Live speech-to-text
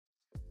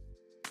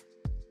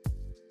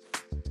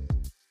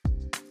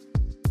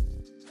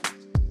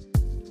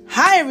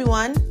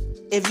everyone.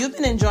 If you've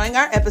been enjoying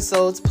our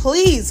episodes,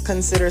 please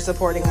consider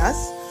supporting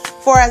us.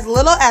 For as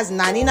little as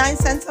 99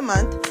 cents a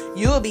month,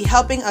 you will be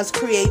helping us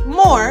create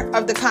more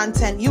of the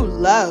content you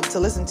love to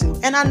listen to.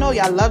 And I know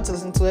y'all love to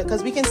listen to it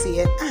because we can see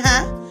it.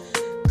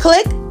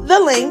 Click the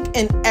link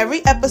in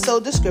every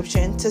episode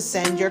description to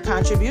send your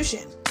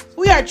contribution.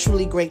 We are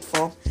truly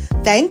grateful.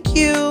 Thank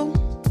you.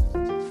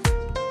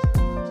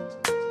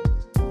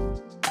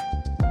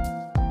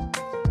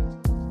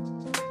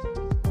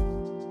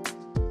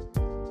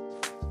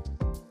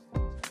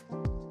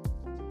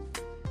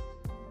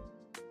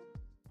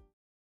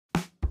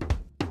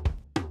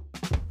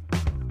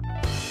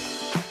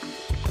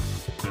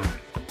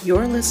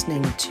 You're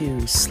listening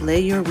to Slay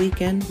Your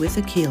Weekend with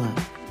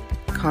Akila.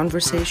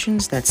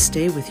 Conversations that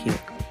stay with you,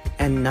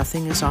 and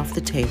nothing is off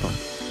the table.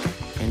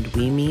 And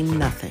we mean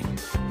nothing.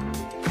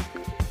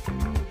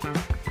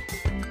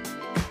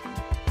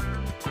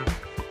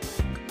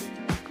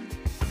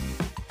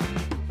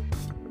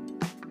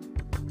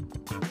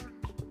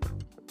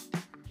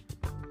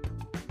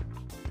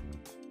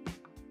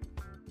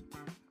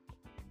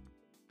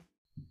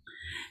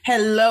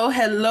 Hello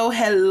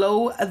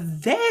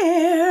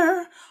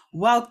there.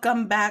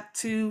 Welcome back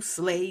to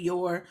Slay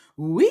Your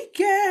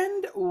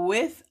Weekend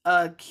with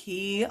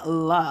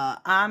Akila.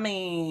 I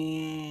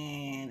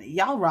mean,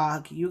 y'all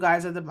rock. You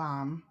guys are the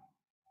bomb.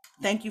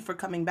 Thank you for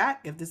coming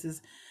back. If this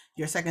is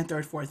your second,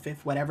 third, fourth,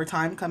 fifth, whatever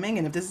time coming,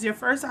 and if this is your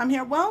first time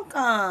here,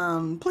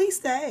 welcome. Please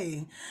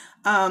stay.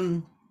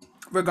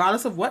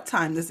 Regardless of what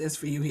time this is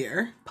for you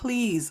here,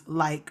 please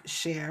like,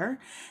 share,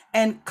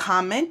 and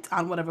comment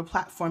on whatever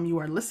platform you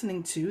are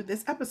listening to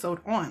this episode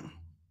on.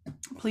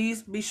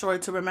 Please be sure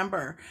to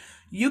remember,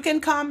 you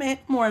can comment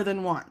more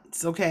than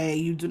once, okay?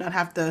 You do not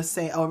have to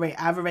say, all right,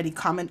 I've already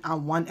commented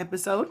on one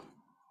episode.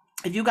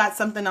 If you got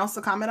something else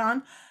to comment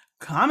on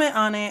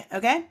it,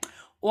 okay?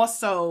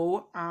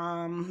 Also,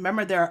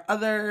 remember there are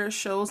other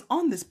shows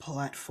on this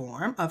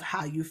platform of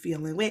How You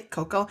Feeling with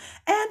Coco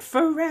and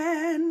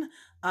Feren.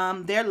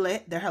 They're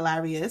lit. They're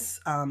hilarious.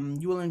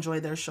 You will enjoy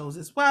their shows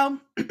as well.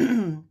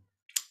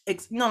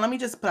 Let me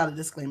just put out a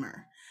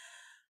disclaimer.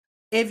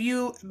 If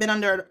you've been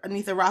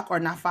underneath a rock or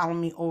not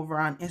following me over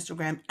on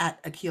Instagram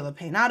at Akila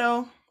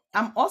Peinado,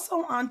 I'm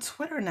also on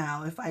Twitter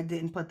now, if I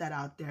didn't put that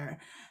out there,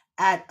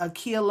 at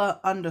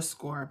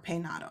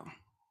Akila_Peinado.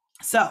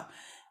 So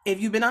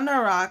if you've been under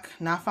a rock,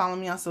 not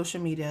following me on social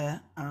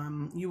media,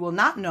 you will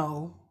not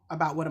know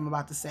about what I'm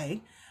about to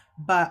say.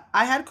 But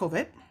I had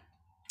COVID,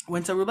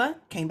 went to Aruba,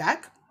 came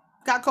back,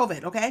 got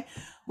COVID, okay?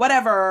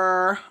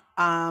 Whatever.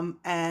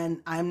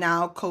 And I'm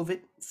now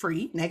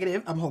COVID-free,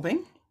 negative, I'm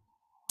hoping.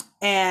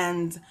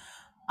 And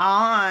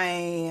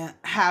I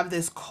have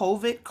this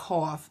COVID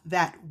cough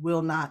that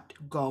will not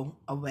go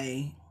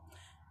away.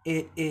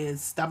 It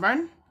is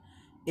stubborn.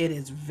 It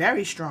is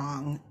very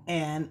strong.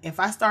 And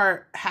if I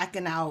start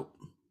hacking out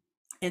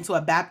into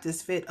a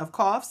Baptist fit of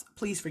coughs,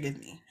 please forgive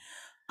me.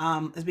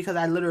 It's because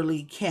I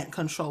literally can't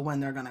control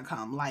when they're going to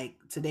come. Like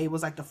today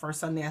was like the first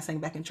Sunday I sang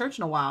back in church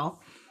in a while.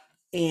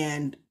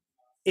 And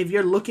if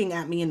you're looking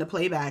at me in the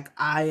playback,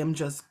 I am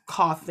just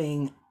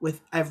coughing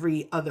with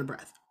every other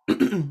breath.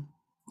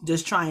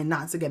 Just trying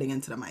not to get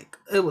into the mic.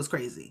 It was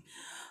crazy.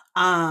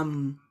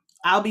 I'll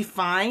be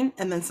fine.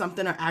 And then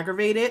something will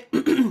aggravate it.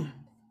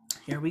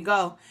 Here we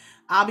go.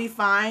 I'll be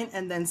fine.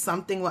 And then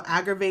something will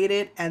aggravate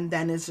it. And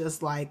then it's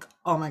just like,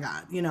 oh my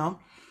God,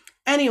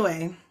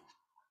 Anyway,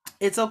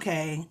 it's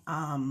okay.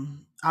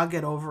 I'll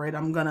get over it.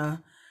 I'm going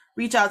to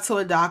reach out to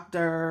a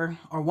doctor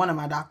or one of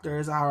my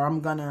doctors, or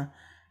I'm going to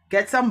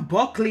get some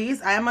Buckley's.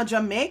 I am a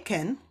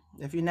Jamaican.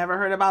 If you never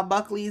heard about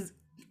Buckley's,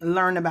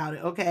 learn about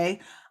it,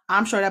 okay?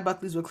 I'm sure that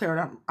Buckley's will clear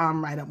it up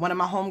right up. One of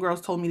my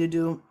homegirls told me to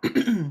do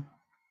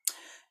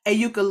a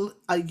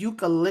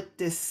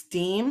eucalyptus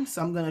steam.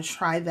 So I'm going to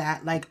try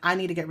that. Like, I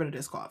need to get rid of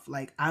this cough.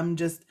 Like,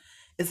 it's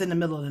in the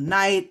middle of the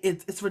night.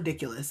 It's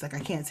ridiculous. Like, I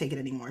can't take it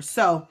anymore.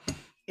 So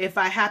if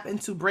I happen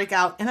to break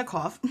out in a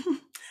cough,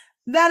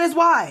 that is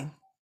why.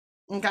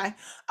 Okay.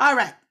 All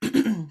right.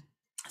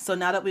 So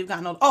now that we've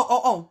gotten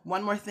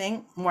one more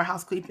thing, more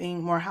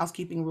housekeeping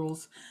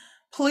rules.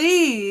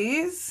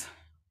 Please,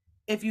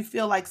 if you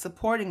feel like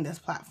supporting this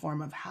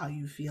platform of How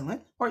You Feeling,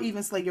 or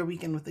even Slay Your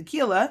Weekend with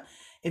Akila,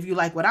 if you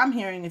like what I'm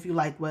hearing, if you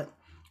like what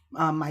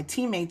my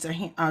teammates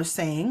are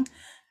saying,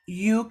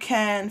 you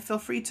can feel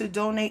free to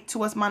donate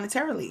to us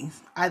monetarily.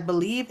 I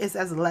believe it's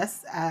as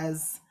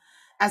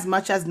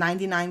much as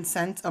 99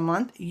 cents a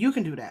month. You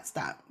can do that.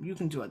 Stop. You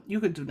can do it. You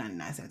could do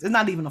 99 cents. It's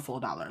not even a full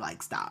dollar.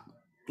 Like, stop.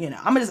 I'm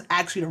gonna just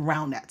ask you to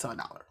round that to $1.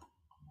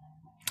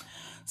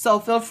 So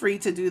feel free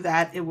to do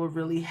that. It will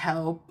really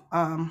help.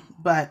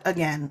 But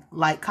again,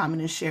 like,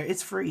 comment, and share.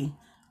 It's free.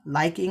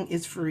 Liking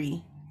is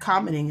free.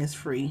 Commenting is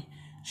free.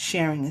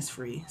 Sharing is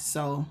free.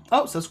 So,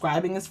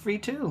 subscribing is free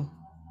too.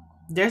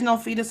 There's no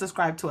fee to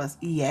subscribe to us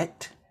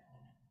yet.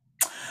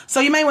 So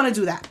you may want to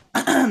do that.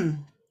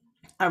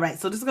 All right.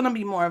 So this is going to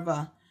be more of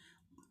a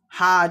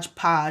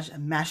hodgepodge,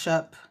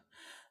 mashup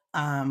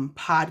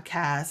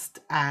podcast,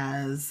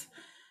 as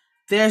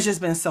there's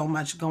just been so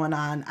much going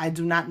on. I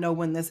do not know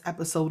when this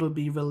episode will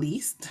be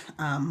released,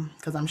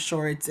 because I'm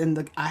sure it's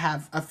I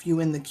have a few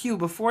in the queue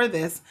before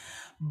this,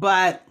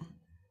 but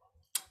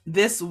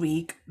this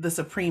week the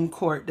Supreme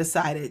Court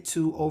decided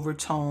to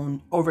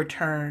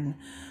overturn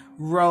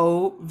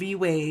Roe v.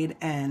 Wade,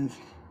 and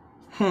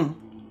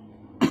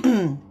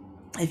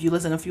if you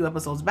listen a few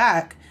episodes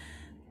back,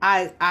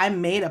 I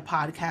made a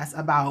podcast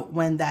about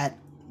when that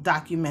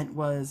document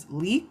was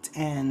leaked,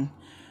 and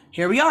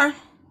here we are.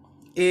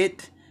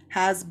 It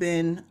has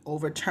been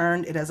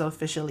overturned. It has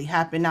officially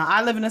happened. Now,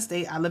 I live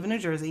in New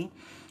Jersey,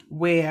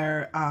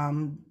 where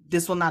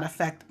this will not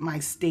affect my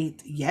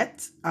state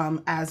yet,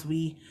 as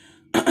we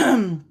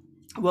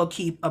will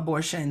keep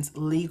abortions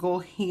legal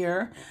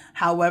here.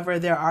 However,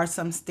 there are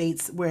some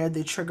states where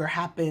the trigger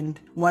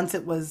happened once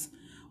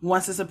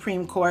the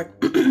Supreme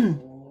Court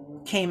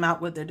came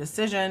out with their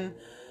decision.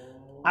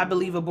 I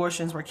believe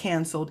abortions were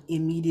canceled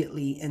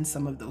immediately in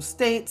some of those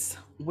states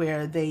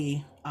where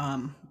they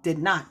did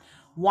not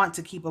want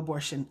to keep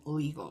abortion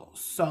legal.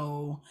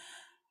 So,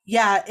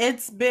 yeah,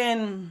 it's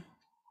been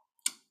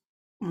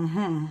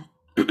a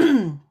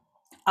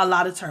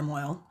lot of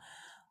turmoil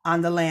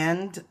on the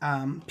land.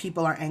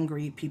 People are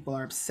angry. People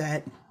are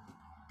upset.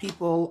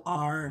 People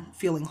are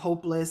feeling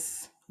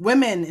hopeless.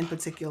 Women in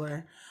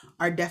particular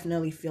are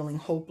definitely feeling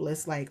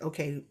hopeless. Like,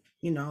 okay,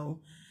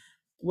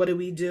 what do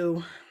we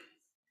do?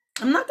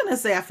 I'm not going to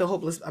say I feel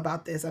hopeless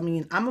about this. I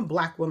mean, I'm a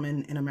Black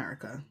woman in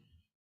America.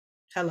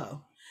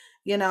 Hello.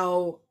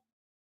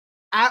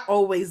 I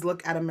always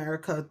look at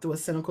America through a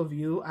cynical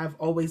view. I've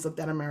always looked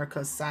at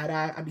America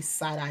side-eye. I'd be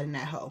side-eyed in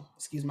that hoe.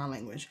 Excuse my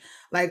language.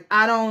 Like,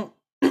 I don't...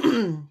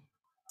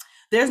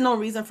 There's no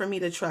reason for me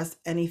to trust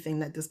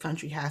anything that this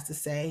country has to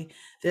say.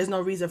 There's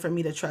no reason for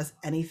me to trust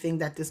anything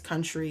that this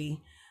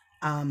country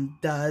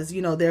does.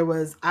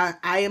 I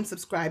am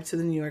subscribed to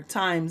the New York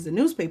Times, the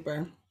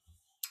newspaper,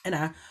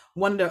 and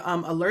one of the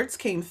alerts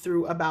came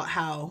through about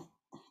how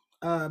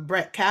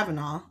Brett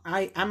Kavanaugh,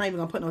 I'm not even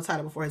gonna put no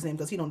title before his name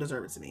because he don't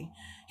deserve it to me.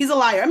 He's a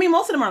liar. I mean,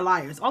 most of them are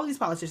liars. All these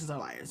politicians are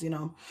liars,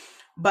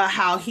 But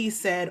how he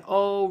said,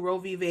 oh, Roe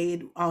v.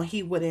 Wade,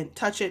 he wouldn't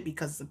touch it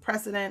because it's a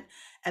precedent.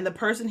 And the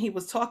person he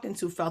was talking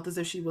to felt as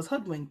if she was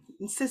hoodwinked.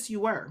 And sis, you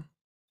were.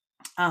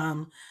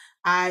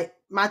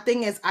 My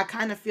thing is, I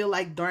kind of feel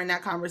like during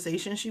that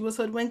conversation she was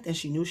hoodwinked, and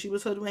she knew she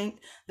was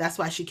hoodwinked. That's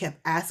why she kept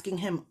asking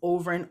him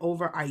over and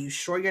over, are you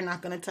sure you're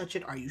not going to touch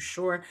it? Are you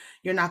sure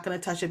you're not going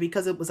to touch it?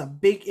 Because it was a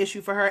big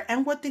issue for her.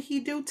 And what did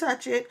he do?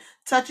 Touch it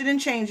and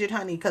change it,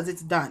 honey, because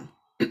it's done.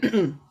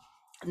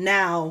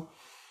 Now,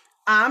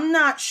 I'm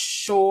not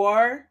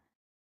sure,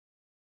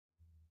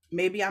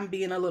 maybe I'm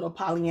being a little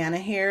Pollyanna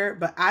here,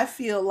 but I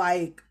feel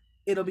like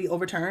it'll be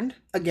overturned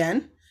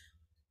again.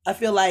 I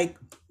feel like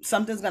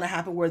something's going to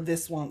happen where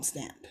this won't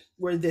stand,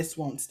 where this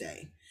won't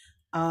stay.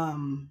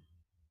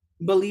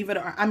 Believe it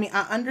or, I mean,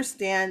 I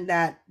understand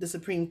that the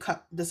Supreme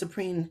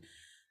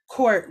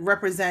Court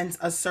represents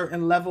a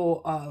certain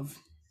level of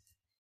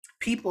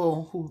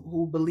people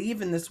who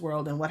believe in this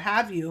world and what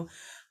have you,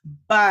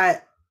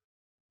 but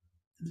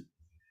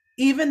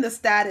even the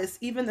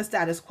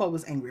status quo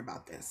was angry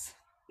about this,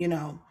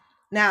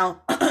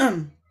 Now,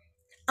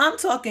 I'm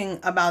talking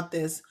about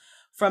this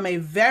from a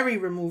very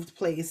removed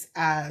place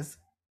as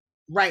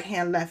right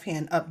hand, left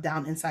hand, up,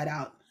 down, inside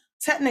out.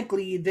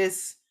 Technically,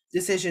 this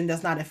decision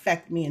does not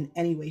affect me in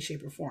any way,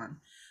 shape, or form.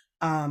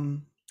 I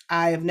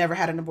have never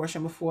had an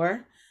abortion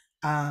before.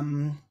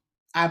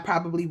 I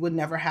probably would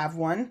never have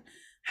one.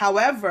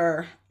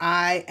 However,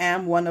 I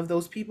am one of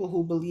those people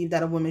who believe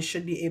that a woman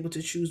should be able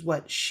to choose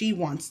what she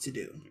wants to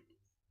do.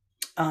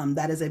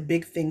 That is a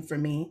big thing for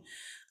me.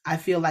 I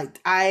feel like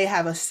I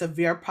have a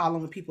severe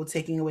problem with people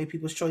taking away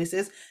people's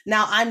choices.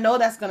 Now, I know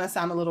that's going to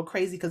sound a little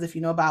crazy because if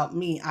you know about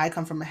me, I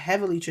come from a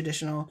heavily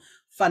traditional,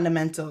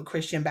 fundamental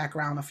Christian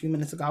background. A few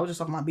minutes ago, I was just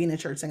talking about being in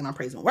church, singing on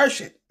praise and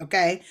worship.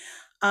 Okay.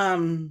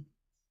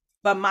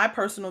 But my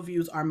personal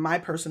views are my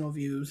personal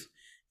views,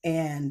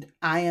 and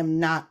I am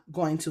not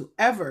going to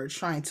ever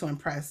trying to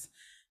impress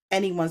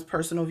anyone's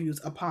personal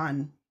views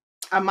upon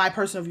my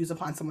personal views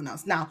upon someone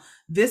else. Now,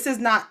 this is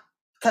not,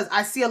 because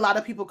I see a lot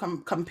of people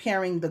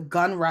comparing the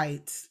gun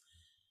rights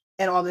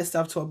and all this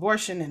stuff to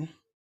abortion and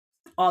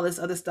all this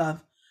other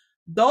stuff.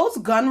 Those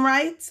gun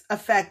rights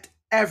affect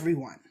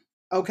everyone,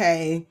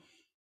 okay?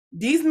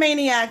 These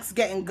maniacs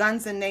getting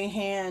guns in their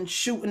hand,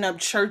 shooting up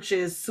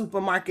churches,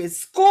 supermarkets,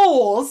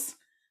 schools,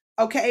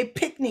 okay?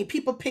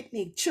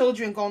 Picnic,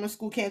 children going to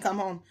school, can't come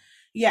home.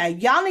 Yeah,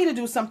 y'all need to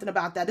do something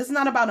about that. This is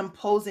not about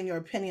imposing your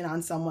opinion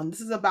on someone. This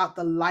is about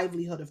the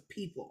livelihood of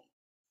people.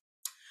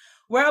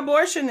 Where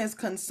abortion is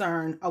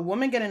concerned, a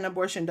woman getting an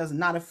abortion does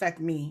not affect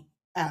me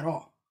at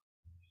all.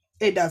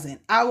 It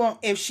doesn't. I won't.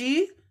 If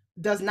she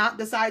does not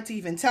decide to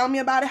even tell me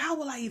about it, how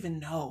will I even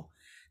know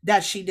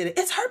that she did it?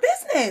 It's her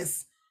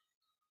business.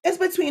 It's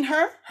between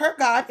her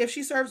God, if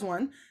she serves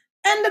one,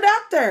 and the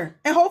doctor,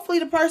 and hopefully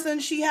the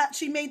person she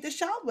made this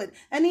child with.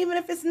 And even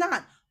if it's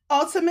not,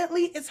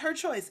 ultimately it's her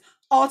choice.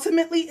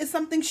 Ultimately, it's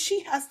something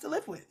she has to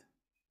live with.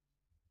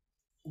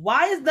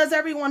 Why does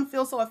everyone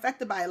feel so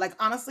affected by it? Like,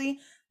 honestly,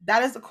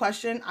 That is the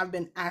question I've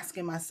been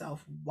asking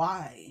myself.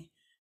 Why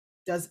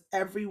does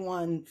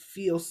everyone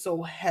feel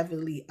so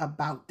heavily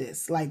about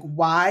this? Like,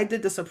 why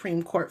did the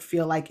Supreme Court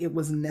feel like it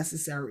was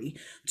necessary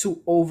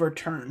to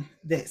overturn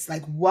this?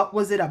 Like, what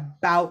was it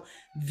about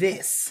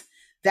this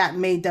that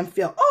made them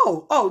feel,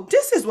 oh,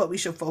 this is what we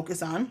should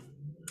focus on?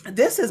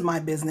 This is my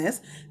business.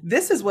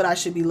 This is what I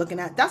should be looking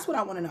at. That's what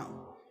I want to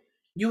know.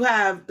 You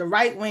have the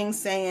right wing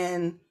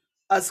saying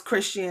us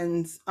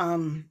Christians,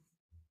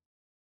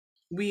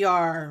 we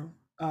are,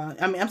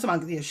 I mean, I'm talking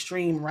about the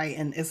extreme right,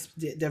 and it's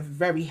the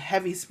very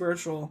heavy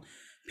spiritual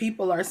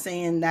people are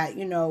saying that,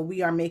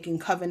 we are making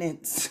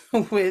covenants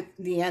with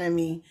the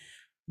enemy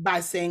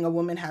by saying a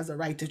woman has a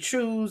right to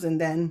choose.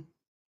 And then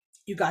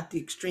you got the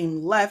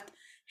extreme left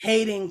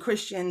hating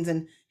Christians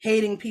and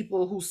hating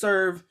people who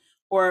serve,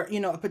 or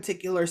a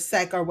particular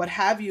sect or what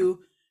have you,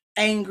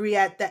 angry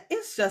at that.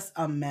 It's just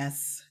a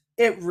mess.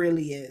 It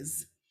really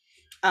is.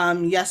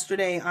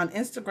 Yesterday on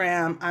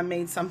Instagram, I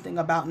made something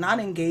about not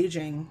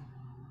engaging.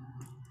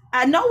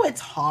 I know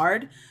it's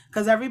hard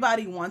because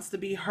everybody wants to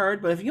be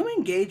heard, but if you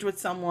engage with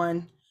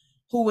someone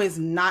who is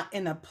not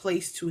in a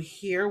place to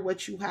hear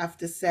what you have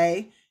to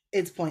say,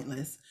 it's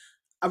pointless.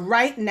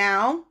 Right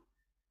now,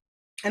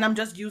 and I'm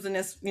just using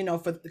this,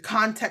 for the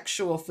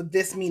contextual for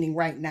this meeting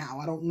right now.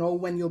 I don't know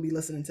when you'll be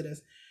listening to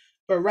this,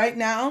 but right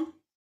now,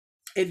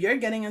 if you're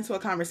getting into a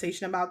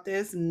conversation about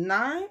this,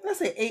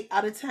 8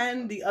 out of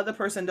 10, the other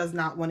person does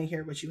not want to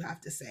hear what you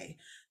have to say.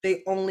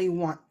 They only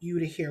want you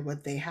to hear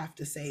what they have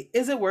to say.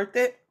 Is it worth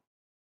it?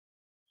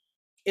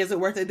 Is it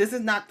worth it? This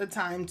is not the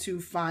time to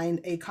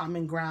find a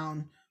common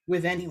ground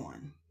with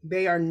anyone.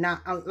 They are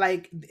not,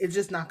 like, it's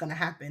just not going to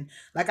happen.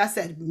 Like I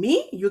said,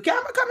 you can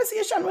have a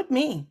conversation with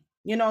me.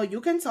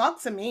 You can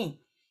talk to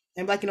me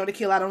and be like,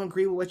 Tequila, I don't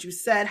agree with what you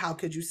said. How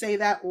could you say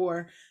that?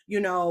 Or,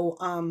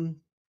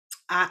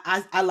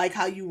 I like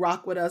how you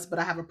rock with us, but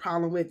I have a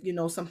problem with,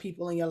 some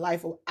people in your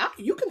life.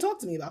 You can talk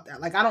to me about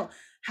that. Like, I don't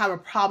have a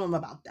problem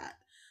about that.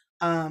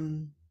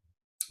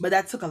 But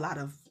that took a lot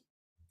of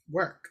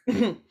work.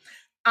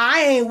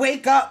 I ain't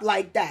wake up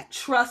like that.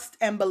 Trust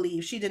and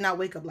believe. She did not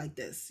wake up like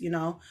this,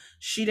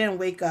 She didn't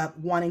wake up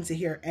wanting to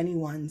hear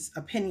anyone's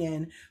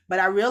opinion. But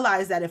I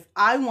realized that if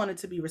I wanted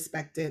to be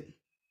respected,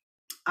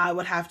 I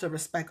would have to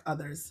respect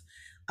others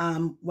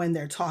when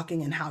they're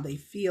talking and how they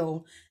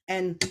feel.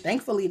 And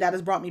thankfully, that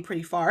has brought me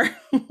pretty far.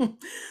 That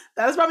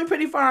has brought me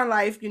pretty far in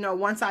life.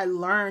 Once I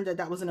learned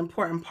that was an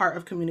important part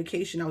of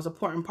communication, that was an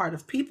important part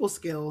of people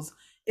skills,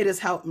 it has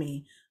helped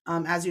me.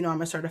 As you know,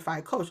 I'm a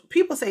certified coach.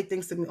 People say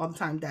things to me all the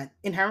time that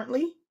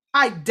inherently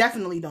I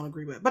definitely don't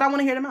agree with, but I want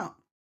to hear them out.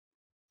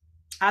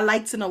 I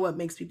like to know what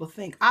makes people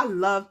think. I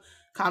love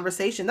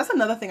conversation. That's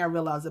another thing I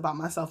realized about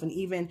myself. And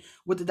even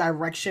with the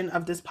direction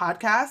of this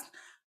podcast,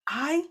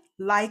 I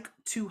like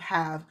to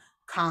have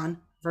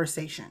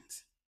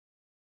conversations.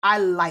 I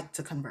like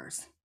to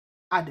converse.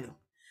 I do.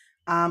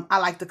 I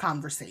like to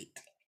conversate.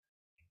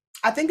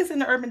 I think it's in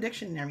the Urban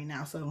Dictionary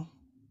now, so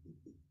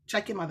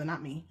check your mother,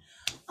 not me.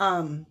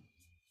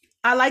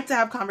 I like to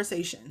have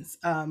conversations.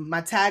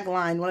 My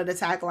tagline, one of the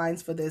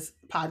taglines for this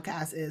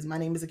podcast is, my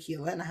name is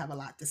Akila and I have a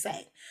lot to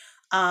say.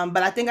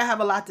 But I think I have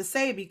a lot to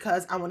say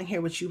because I want to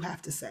hear what you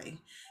have to say.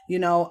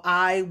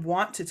 I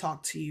want to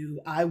talk to you.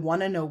 I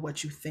want to know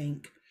what you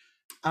think.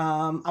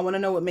 I want to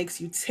know what makes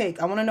you tick.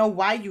 I want to know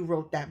why you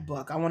wrote that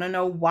book. I want to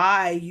know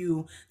why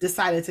you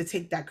decided to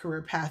take that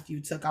career path you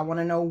took. I want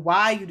to know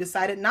why you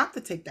decided not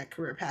to take that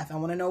career path. I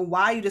want to know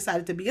why you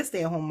decided to be a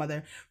stay-at-home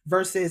mother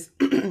versus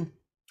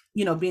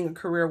being a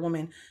career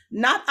woman,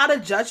 not out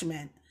of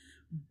judgment,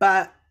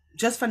 but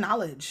just for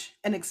knowledge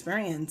and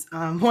experience.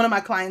 One of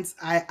my clients,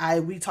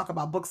 we talk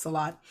about books a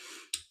lot.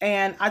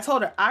 And I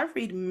told her I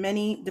read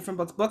many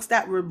different books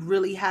that would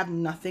really have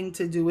nothing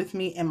to do with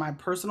me in my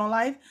personal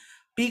life,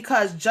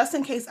 because just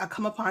in case I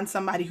come upon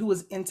somebody who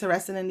is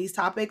interested in these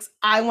topics,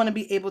 I want to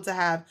be able to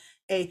have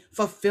a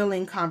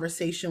fulfilling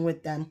conversation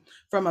with them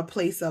from a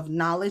place of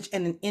knowledge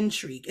and an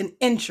intrigue, an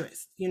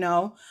interest,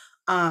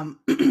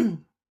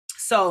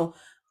 So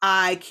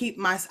I keep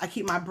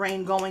my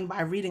brain going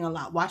by reading a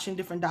lot, watching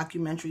different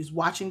documentaries,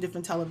 watching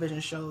different television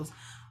shows.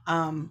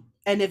 And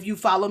if you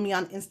follow me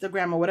on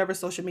Instagram or whatever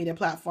social media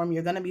platform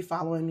you're going to be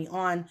following me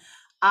on,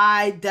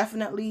 I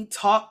definitely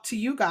talk to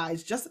you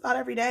guys just about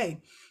every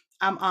day.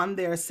 I'm on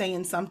there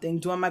saying something,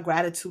 doing my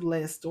gratitude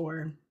list,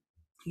 or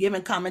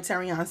giving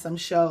commentary on some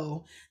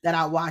show that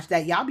I watched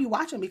that y'all be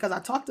watching because I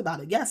talked about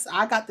it. Yes,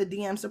 I got the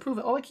DMs to prove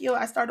it. Oh, Akila,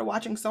 I started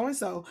watching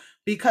so-and-so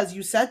because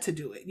you said to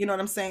do it. You know what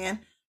I'm saying?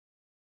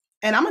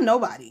 And I'm a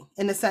nobody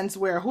in the sense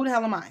where, who the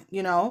hell am I?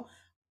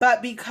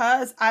 But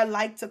because I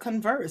like to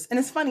converse. And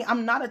it's funny,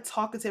 I'm not a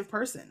talkative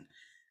person.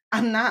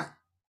 I'm not.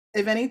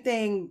 If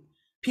anything,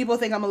 people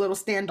think I'm a little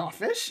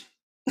standoffish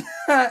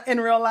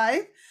in real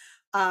life.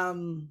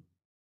 I'm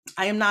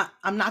not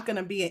going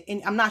to be,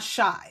 I'm not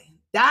shy.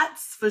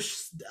 That's for,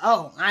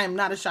 I am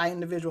not a shy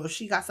individual. If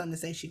she got something to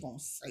say, she gonna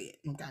say it.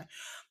 Okay.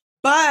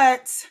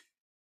 But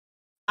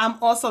I'm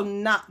also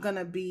not going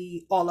to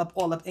be all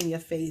up in your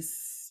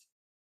face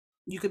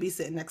You could be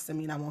sitting next to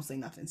me and I won't say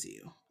nothing to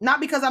you. Not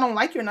because I don't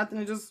like you or nothing,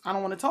 it's just I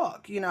don't want to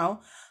talk, you know?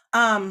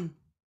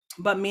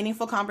 But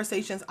meaningful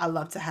conversations, I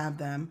love to have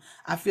them.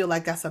 I feel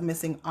like that's a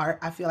missing art.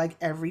 I feel like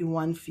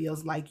everyone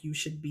feels like you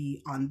should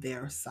be on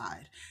their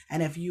side.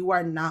 And if you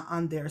are not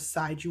on their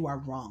side, you are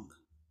wrong.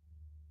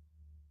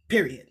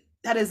 Period.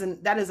 That is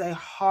a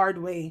hard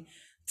way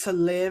to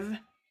live.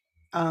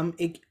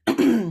 It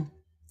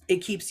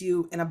it keeps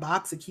you in a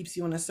box, it keeps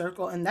you in a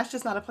circle, and that's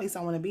just not a place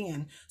I want to be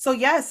in. So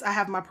yes, I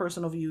have my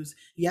personal views.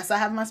 Yes, I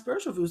have my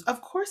spiritual views.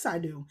 Of course I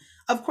do.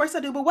 Of course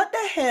I do. But what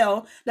the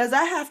hell does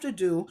that have to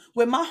do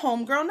with my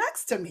homegirl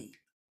next to me?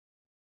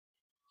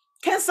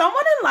 Can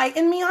someone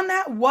enlighten me on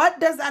that? What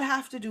does that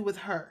have to do with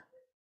her?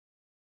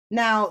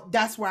 Now,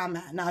 that's where I'm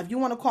at. Now, if you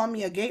want to call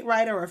me a gate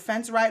writer or a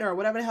fence writer or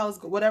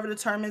whatever the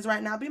term is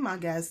right now, be my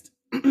guest.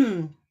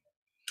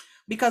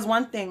 Because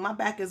one thing, my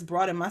back is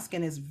broad and my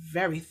skin is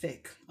very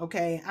thick.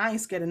 Okay, I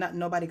ain't scared of nothing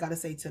nobody got to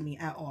say to me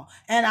at all.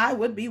 And I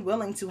would be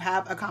willing to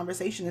have a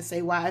conversation and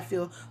say why I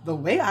feel the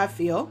way I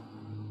feel,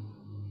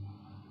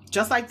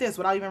 just like this,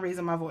 without even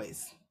raising my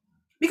voice.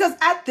 Because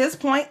at this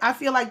point, I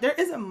feel like there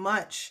isn't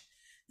much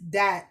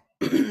that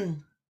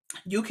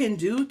you can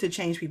do to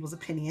change people's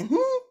opinion.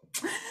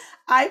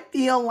 I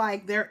feel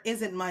like there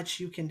isn't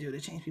much you can do to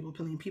change people's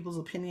opinion. People's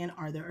opinion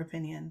are their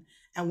opinion.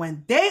 And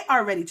when they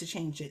are ready to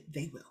change it,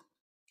 they will.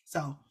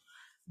 So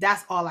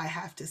that's all I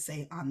have to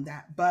say on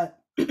that. But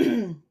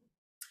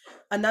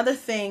another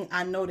thing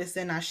I noticed,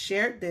 and I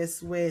shared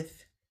this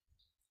with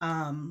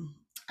one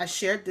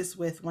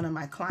of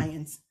my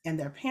clients and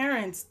their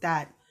parents,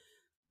 that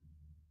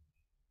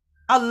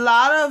a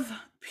lot of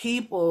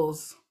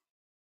people's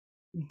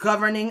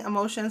governing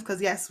emotions,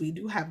 because yes, we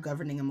do have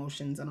governing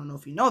emotions. I don't know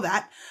if you know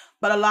that,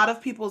 but a lot of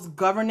people's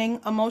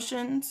governing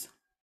emotions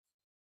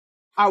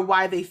are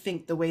why they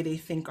think the way they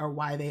think, or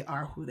why they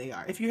are who they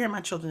are. If you hear my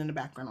children in the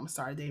background, I'm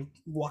sorry, they're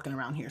walking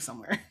around here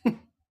somewhere.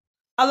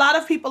 A lot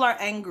of people are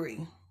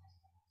angry,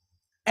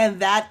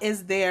 and that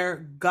is their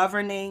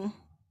governing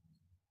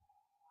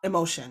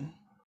emotion.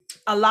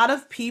 A lot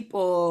of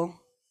people,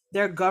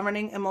 their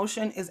governing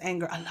emotion is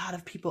anger. A lot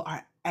of people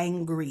are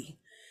angry.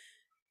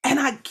 And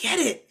I get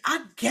it.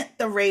 I get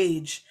the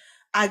rage.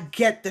 I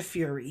get the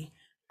fury.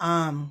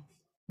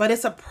 But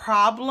it's a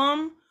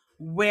problem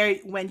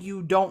when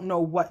you don't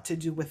know what to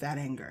do with that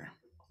anger.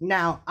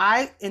 Now,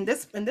 in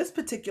this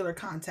particular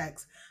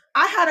context,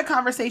 I had a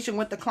conversation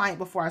with the client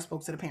before I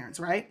spoke to the parents,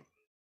 right?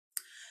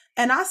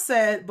 And I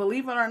said,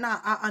 believe it or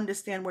not, I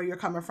understand where you're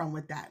coming from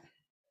with that.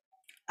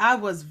 I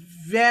was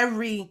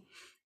very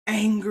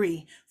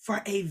angry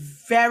for a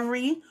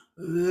very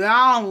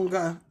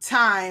long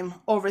time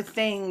over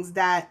things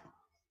that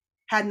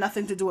had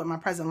nothing to do with my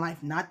present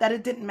life. Not that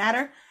it didn't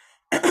matter,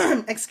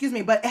 excuse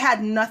me, but it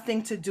had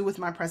nothing to do with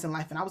my present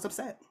life. And I was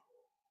upset.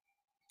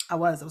 I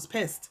was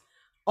pissed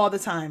all the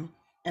time.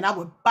 And I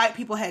would bite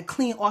people's head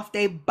clean off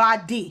their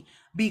body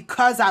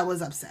because I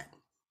was upset.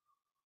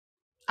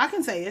 I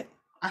can say it.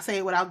 I say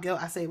it without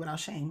guilt. I say it without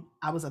shame.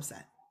 I was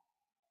upset.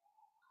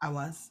 I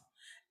was.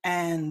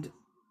 And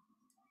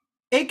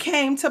it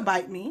came to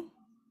bite me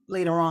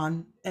later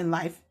on in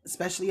life,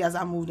 especially as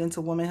I moved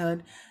into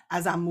womanhood,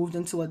 as I moved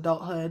into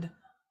adulthood,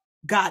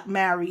 got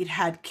married,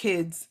 had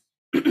kids.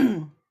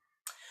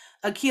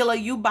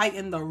 Akila, you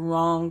biting the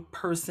wrong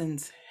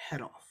person's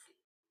head off.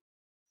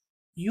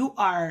 You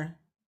are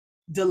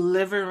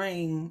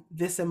delivering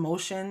this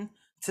emotion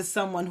to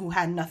someone who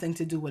had nothing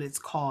to do with its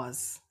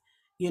cause,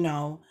 you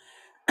know.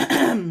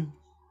 And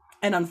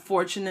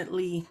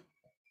unfortunately,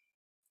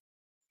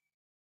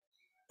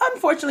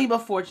 but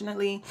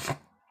fortunately,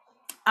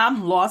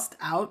 I'm lost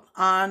out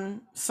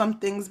on some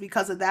things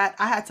because of that.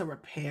 I had to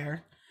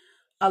repair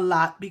a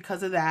lot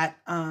because of that.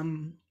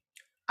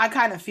 I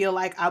kind of feel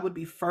like I would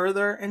be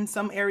further in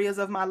some areas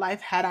of my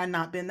life had I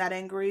not been that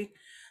angry.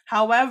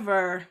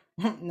 However,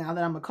 now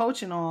that I'm a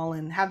coach and all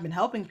and have been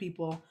helping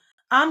people,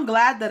 I'm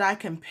glad that I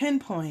can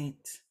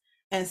pinpoint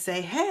and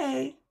say,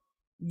 hey,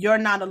 you're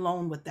not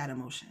alone with that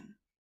emotion.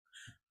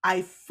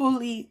 I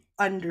fully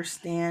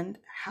understand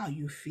how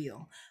you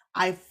feel.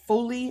 I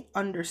fully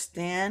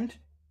understand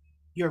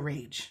your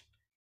rage.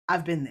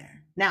 I've been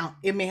there. Now,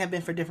 it may have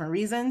been for different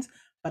reasons,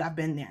 but I've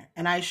been there.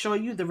 And I assure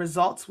you the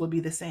results will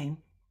be the same.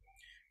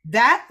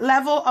 That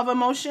level of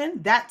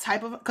emotion, that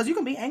type of, because you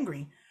can be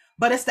angry,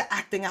 but it's the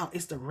acting out,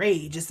 it's the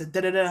rage, it's the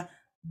da-da-da.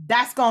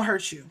 That's going to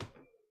hurt you.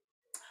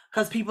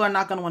 Because people are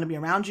not going to want to be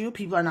around you.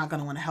 People are not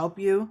going to want to help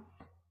you.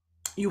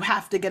 You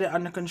have to get it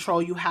under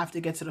control. You have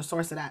to get to the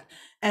source of that.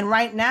 And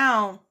right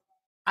now,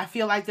 I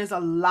feel like there's a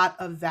lot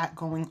of that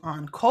going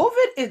on.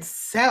 COVID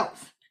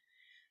itself,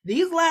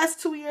 these last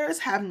 2 years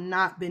have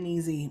not been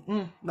easy.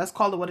 Let's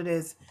call it what it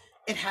is.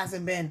 It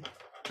hasn't been.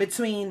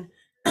 Between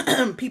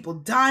people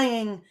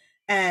dying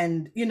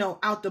and,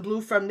 out the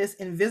blue from this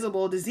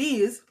invisible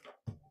disease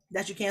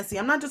that you can't see.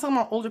 I'm not just talking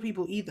about older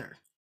people either.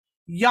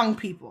 Young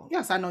people.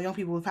 Yes, I know young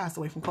people have passed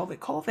away from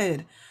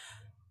COVID.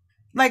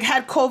 Like,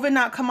 had COVID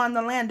not come on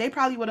the land, they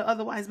probably would have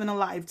otherwise been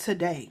alive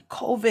today.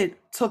 COVID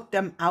took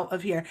them out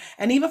of here.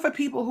 And even for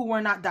people who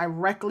were not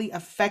directly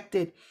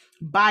affected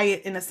by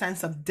it in a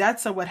sense of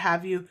deaths or what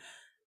have you,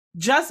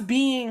 just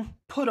being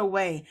put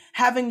away,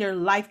 having their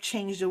life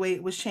changed the way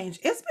it was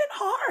changed, it's been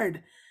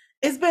hard.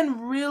 It's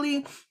been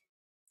really,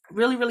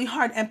 really, really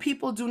hard. And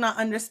people do not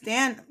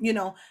understand,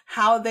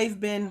 how they've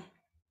been,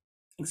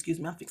 excuse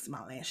me, I'm fixing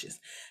my lashes,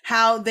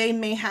 how they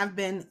may have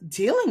been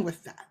dealing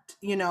with that,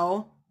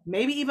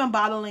 maybe even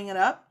bottling it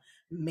up,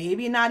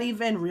 maybe not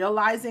even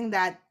realizing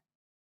that,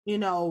 you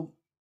know,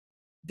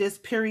 this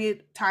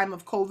period time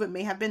of COVID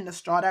may have been the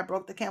straw that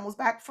broke the camel's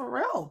back for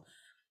real.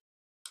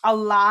 A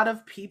lot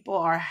of people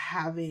are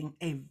having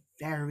a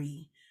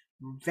very,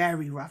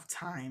 very rough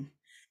time.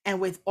 And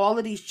with all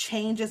of these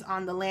changes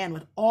on the land,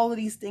 with all of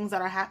these things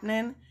that are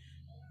happening,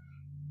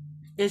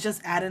 it's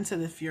just adding to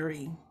the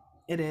fury.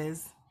 It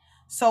is.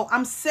 So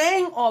I'm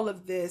saying all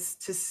of this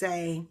to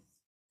say,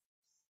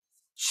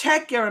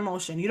 check your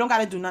emotion. You don't got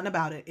to do nothing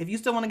about it. If you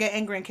still want to get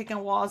angry and kick in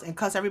walls and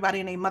cuss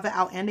everybody and their mother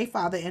out and their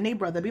father and their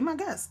brother, be my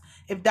guest.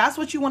 If that's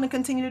what you want to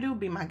continue to do,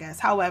 be my guest.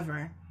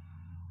 However,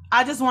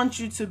 I just want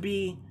you to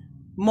be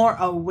more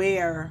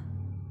aware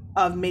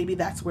of maybe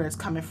that's where it's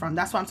coming from.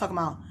 That's why I'm talking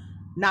about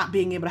not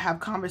being able to have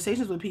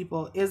conversations with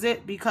people. Is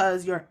it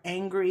because you're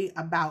angry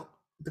about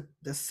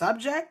the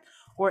subject,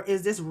 or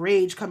is this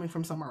rage coming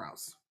from somewhere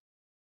else?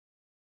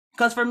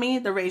 Because for me,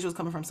 the rage was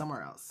coming from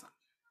somewhere else.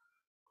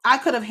 I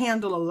could have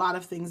handled a lot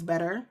of things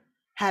better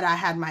had I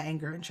had my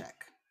anger in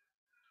check,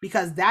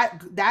 because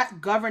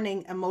that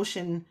governing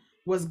emotion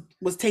was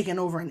taken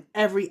over in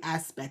every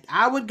aspect.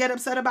 I would get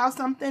upset about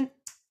something,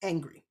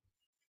 angry.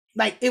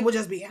 Like, it would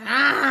just be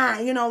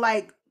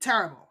like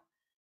terrible.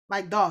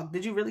 Like, dog,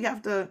 did you really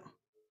have to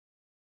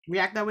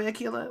react that way,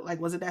 Akila?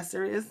 Like, was it that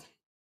serious?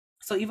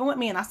 So even with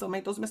me, and I still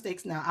make those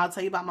mistakes now. I'll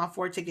tell you about my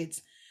 4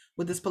 tickets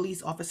with this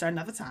police officer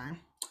another time.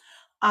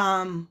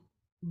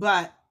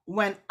 But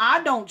when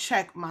I don't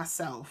check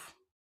myself,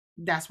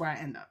 that's where I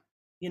end up,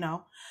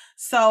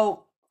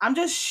 So I'm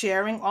just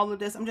sharing all of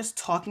this. I'm just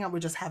talking. We're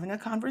just having a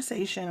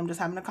conversation. I'm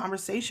just having a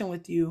conversation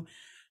with you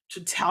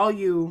to tell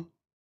you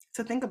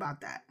to think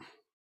about that.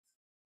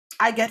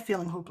 I get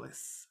feeling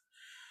hopeless.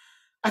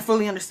 I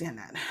fully understand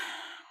that.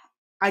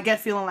 I get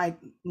feeling like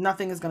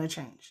nothing is going to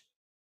change.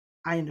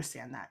 I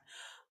understand that.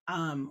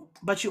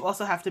 But you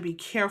also have to be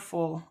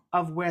careful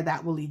of where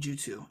that will lead you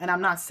to. And I'm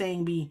not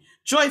saying be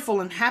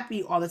joyful and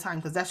happy all the time,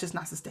 because that's just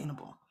not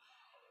sustainable.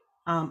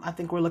 I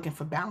think we're looking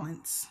for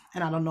balance,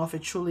 and I don't know if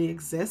it truly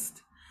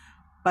exists.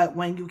 But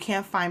when you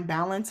can't find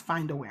balance,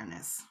 find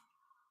awareness.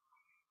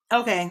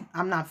 Okay,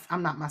 I'm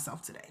not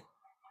myself today.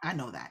 I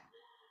know that.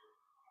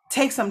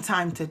 Take some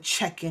time to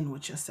check in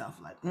with yourself.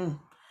 Like,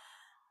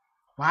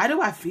 why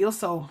do I feel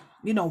so,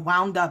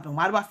 wound up? And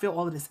why do I feel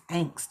all of this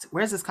angst?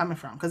 Where's this coming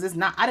from? Because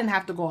I didn't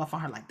have to go off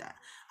on her like that.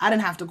 I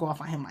didn't have to go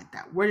off on him like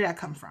that. Where did that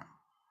come from?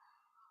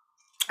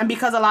 And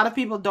because a lot of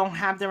people don't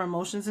have their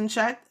emotions in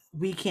check,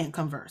 we can't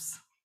converse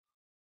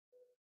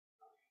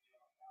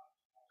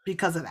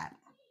because of that.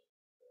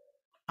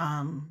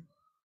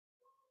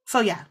 So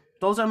yeah,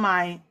 those are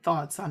my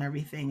thoughts on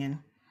everything and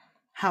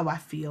how I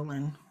feel.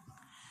 And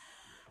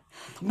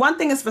one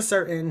thing is for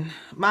certain,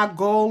 my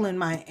goal and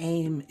my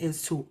aim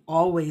is to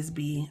always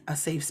be a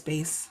safe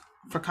space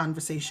for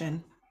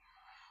conversation,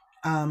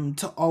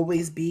 to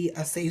always be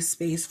a safe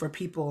space for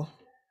people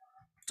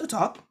to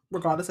talk,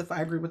 regardless if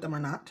I agree with them or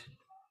not.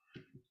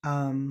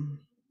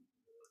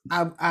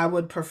 I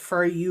would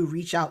prefer you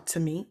reach out to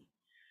me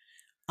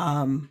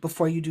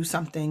before you do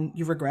something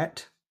you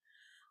regret.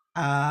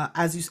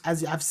 As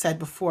I've said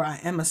before,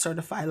 I am a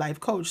certified life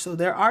coach, so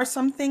there are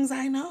some things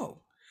I know.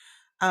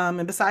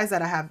 And besides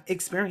that, I have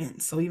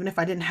experience. So even if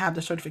I didn't have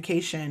the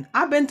certification,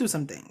 I've been through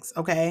some things,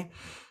 okay?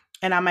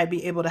 And I might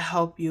be able to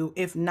help you,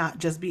 if not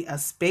just be a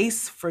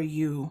space for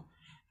you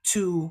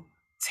to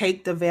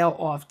take the veil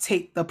off,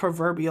 take the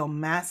proverbial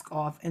mask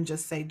off, and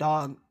just say,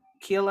 dog,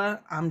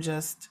 Keela, I'm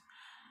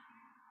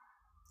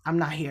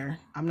not here.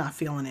 I'm not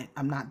feeling it.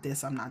 I'm not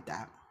this, I'm not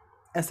that.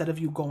 Instead of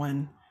you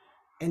going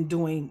and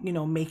doing,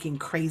 making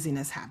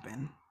craziness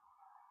happen.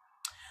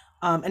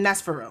 And that's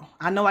for real.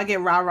 I know I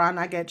get rah-rah and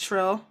I get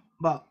trill,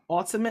 but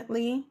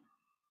ultimately,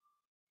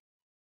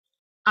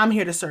 I'm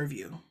here to serve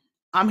you.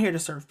 I'm here to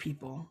serve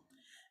people.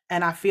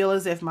 And I feel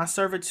as if my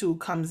servitude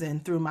comes in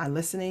through my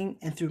listening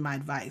and through my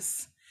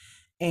advice.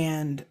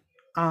 And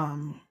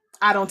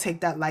I don't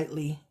take that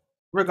lightly.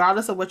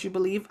 Regardless of what you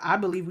believe, I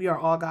believe we are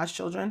all God's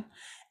children.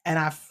 And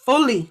I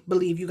fully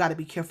believe you got to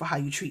be careful how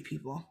you treat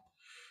people.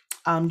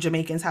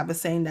 Jamaicans have a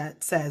saying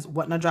that says,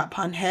 what not drop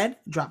on head,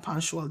 drop on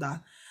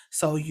shoulder.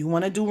 So you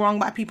want to do wrong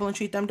by people and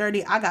treat them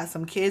dirty. I got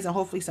some kids and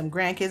hopefully some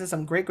grandkids and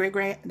some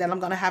great-great-grand that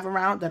I'm going to have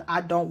around that I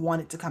don't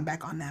want it to come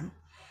back on them.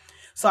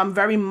 So I'm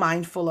very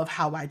mindful of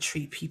how I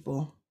treat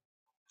people.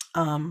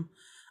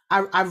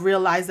 I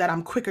realized that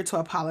I'm quicker to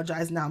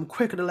apologize now. I'm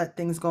quicker to let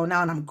things go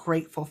now. And I'm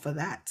grateful for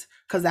that,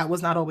 because that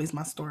was not always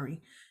my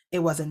story. It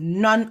wasn't.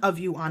 None of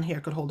you on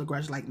here could hold a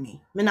grudge like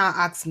me. Me not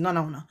ask,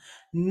 no.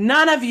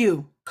 None of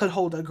you could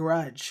hold a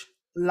grudge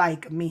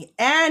like me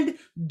and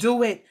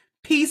do it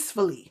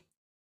peacefully.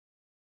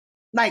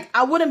 Like,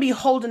 I wouldn't be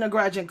holding a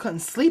grudge and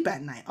couldn't sleep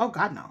at night. Oh,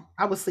 God, no.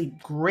 I would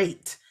sleep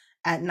great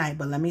at night.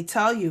 But let me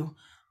tell you,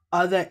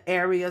 other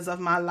areas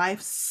of my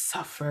life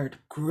suffered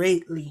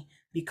greatly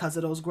because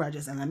of those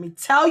grudges. And let me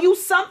tell you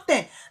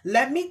something.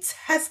 Let me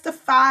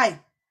testify.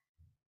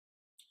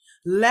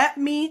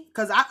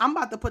 Because I'm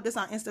about to put this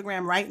on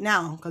Instagram right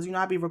now. Because,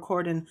 I be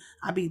recording.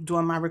 I be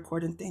doing my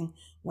recording thing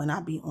when I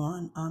be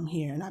on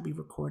here. And I be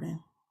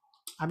recording.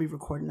 I be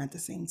recording at the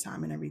same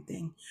time and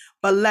everything.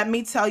 But let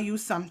me tell you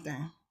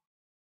something.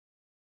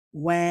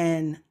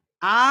 When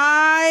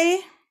let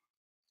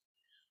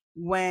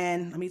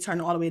me turn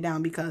it all the way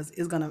down because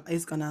it's gonna I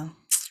need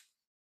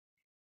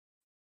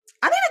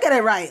to get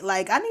it right.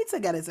 Like, I need to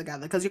get it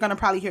together because you're gonna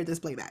probably hear this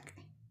playback.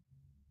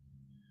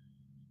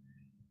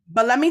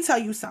 But let me tell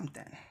you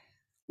something.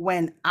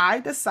 When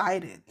I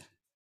decided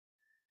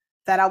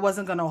that I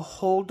wasn't gonna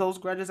hold those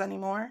grudges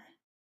anymore,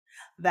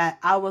 that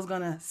I was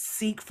gonna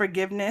seek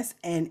forgiveness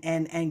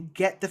and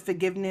get the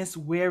forgiveness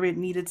where it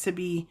needed to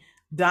be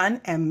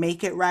done and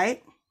make it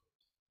right,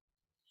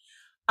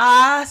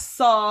 I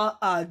saw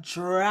a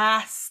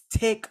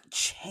drastic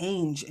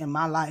change in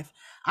my life.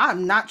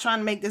 I'm not trying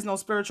to make this no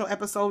spiritual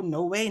episode.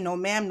 No way, no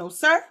ma'am, no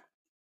sir.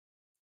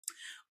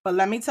 But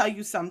let me tell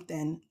you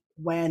something.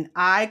 When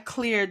I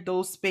cleared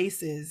those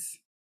spaces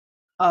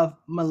of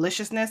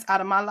maliciousness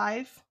out of my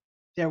life,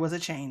 there was a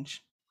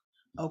change.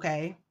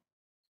 Okay?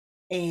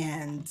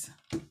 And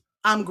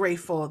I'm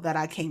grateful that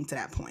I came to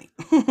that point.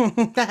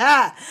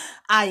 I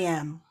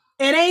am.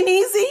 It ain't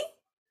easy.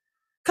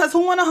 Because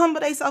who want to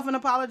humble themselves and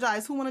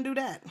apologize? Who want to do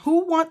that?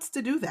 Who wants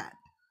to do that?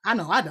 I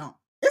know I don't.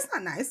 It's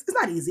not nice. It's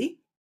not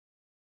easy.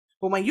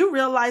 But when you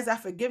realize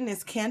that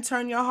forgiveness can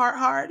turn your heart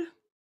hard,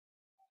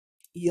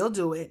 you'll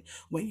do it.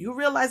 When you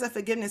realize that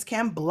forgiveness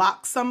can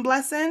block some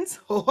blessings,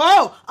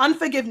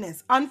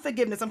 unforgiveness. I'm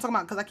talking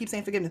about, because I keep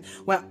saying forgiveness.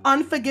 When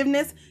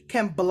unforgiveness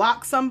can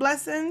block some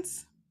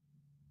blessings,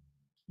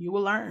 you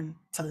will learn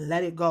to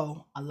let it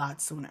go a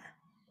lot sooner.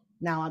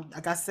 Now,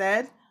 like I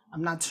said,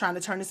 I'm not trying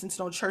to turn this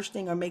into no church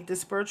thing or make this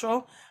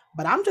spiritual,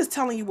 but I'm just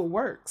telling you what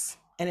works,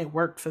 and it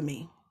worked for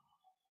me.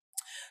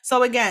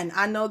 So again,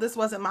 I know this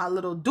wasn't my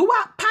little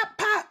doo-wop, pop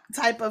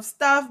type of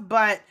stuff,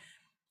 but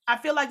I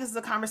feel like this is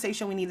a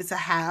conversation we needed to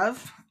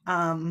have.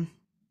 I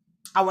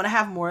want to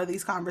have more of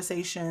these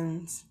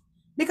conversations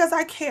because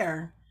I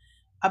care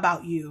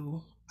about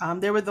you.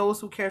 There were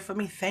those who cared for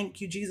me. Thank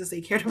you, Jesus.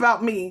 They cared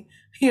about me.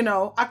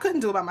 I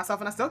couldn't do it by myself,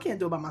 and I still can't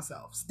do it by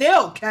myself.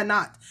 Still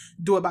cannot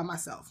do it by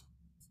myself.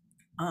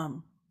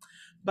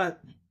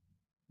 But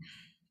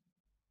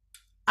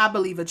I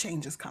believe a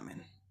change is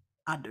coming.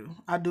 I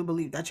do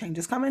believe that change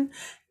is coming.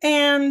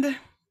 And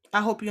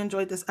I hope you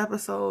enjoyed this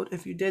episode.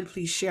 If you did,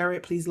 please share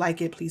it. Please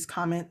like it. Please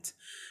comment.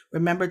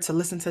 Remember to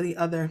listen to the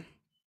other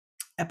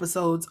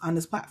episodes on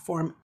this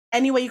platform.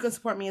 Any way you can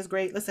support me is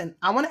great. Listen,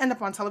 I want to end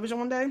up on television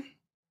one day.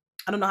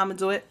 I don't know how I'm going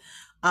to do it.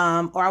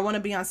 Or I want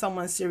to be on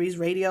someone's series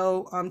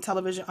radio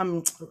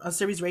television, a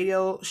series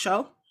radio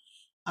show.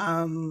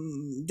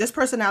 This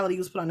personality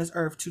was put on this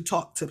earth to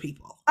talk to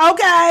people.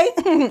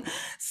 Okay.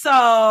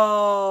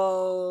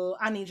 So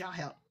I need y'all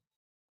help.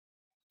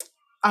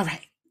 All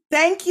right.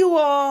 Thank you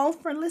all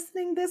for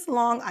listening this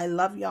long. I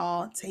love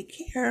y'all. Take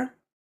care.